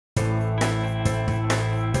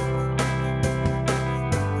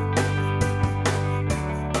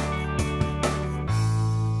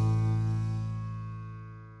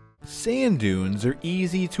Sand dunes are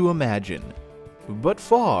easy to imagine, but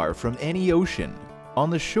far from any ocean. On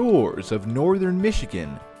the shores of northern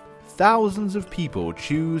Michigan, thousands of people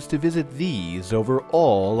choose to visit these over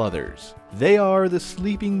all others. They are the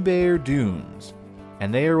Sleeping Bear Dunes,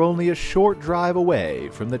 and they are only a short drive away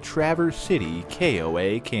from the Traverse City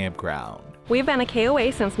KOA Campground. We've been a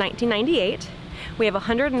KOA since 1998. We have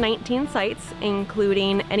 119 sites,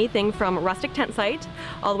 including anything from a rustic tent site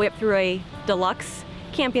all the way up through a deluxe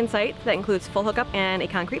camping site that includes full hookup and a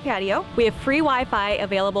concrete patio. We have free Wi-Fi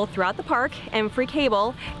available throughout the park and free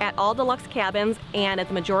cable at all deluxe cabins and at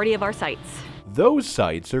the majority of our sites. Those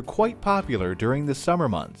sites are quite popular during the summer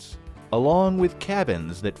months, along with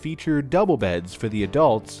cabins that feature double beds for the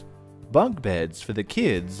adults, bunk beds for the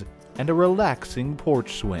kids, and a relaxing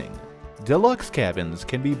porch swing. Deluxe cabins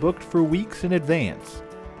can be booked for weeks in advance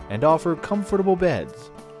and offer comfortable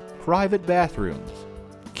beds, private bathrooms,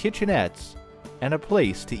 kitchenettes, and a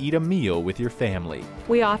place to eat a meal with your family.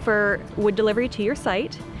 We offer wood delivery to your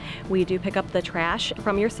site. We do pick up the trash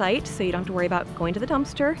from your site, so you don't have to worry about going to the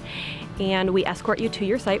dumpster. And we escort you to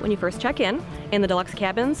your site when you first check in. In the deluxe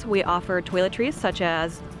cabins, we offer toiletries such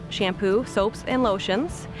as shampoo, soaps, and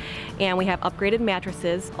lotions. And we have upgraded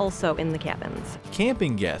mattresses also in the cabins.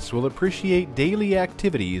 Camping guests will appreciate daily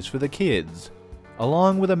activities for the kids,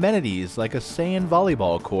 along with amenities like a sand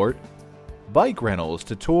volleyball court, bike rentals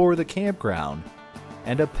to tour the campground,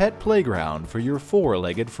 and a pet playground for your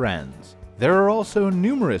four-legged friends. There are also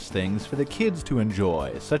numerous things for the kids to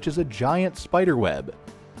enjoy, such as a giant spider web,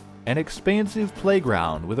 an expansive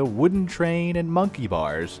playground with a wooden train and monkey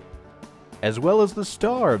bars, as well as the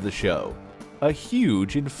star of the show, a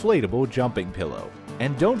huge inflatable jumping pillow.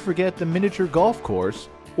 And don't forget the miniature golf course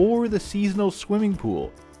or the seasonal swimming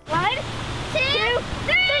pool. 1, 2,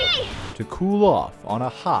 3! To cool off on a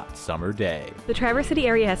hot summer day. The Traverse City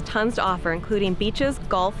area has tons to offer, including beaches,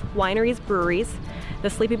 golf, wineries, breweries, the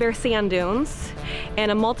Sleepy Bear Sand Dunes,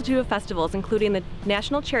 and a multitude of festivals, including the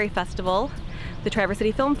National Cherry Festival, the Traverse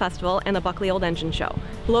City Film Festival, and the Buckley Old Engine Show.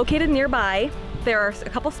 Located nearby, there are a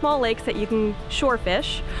couple small lakes that you can shore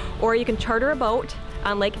fish, or you can charter a boat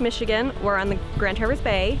on Lake Michigan or on the Grand Traverse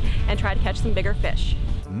Bay and try to catch some bigger fish.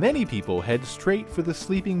 Many people head straight for the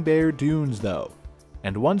Sleeping Bear Dunes though.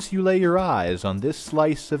 And once you lay your eyes on this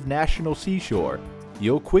slice of national seashore,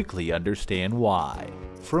 you'll quickly understand why.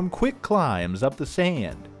 From quick climbs up the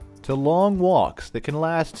sand, to long walks that can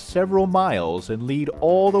last several miles and lead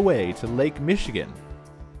all the way to Lake Michigan,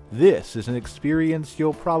 this is an experience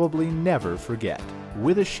you'll probably never forget.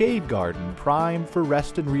 With a shade garden primed for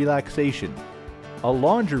rest and relaxation, a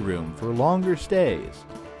laundry room for longer stays,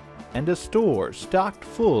 and a store stocked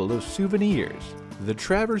full of souvenirs, the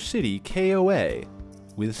Traverse City KOA,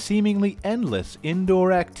 with seemingly endless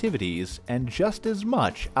indoor activities and just as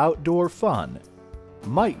much outdoor fun,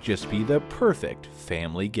 might just be the perfect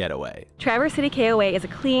family getaway. Traverse City KOA is a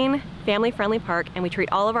clean, family-friendly park, and we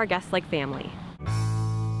treat all of our guests like family.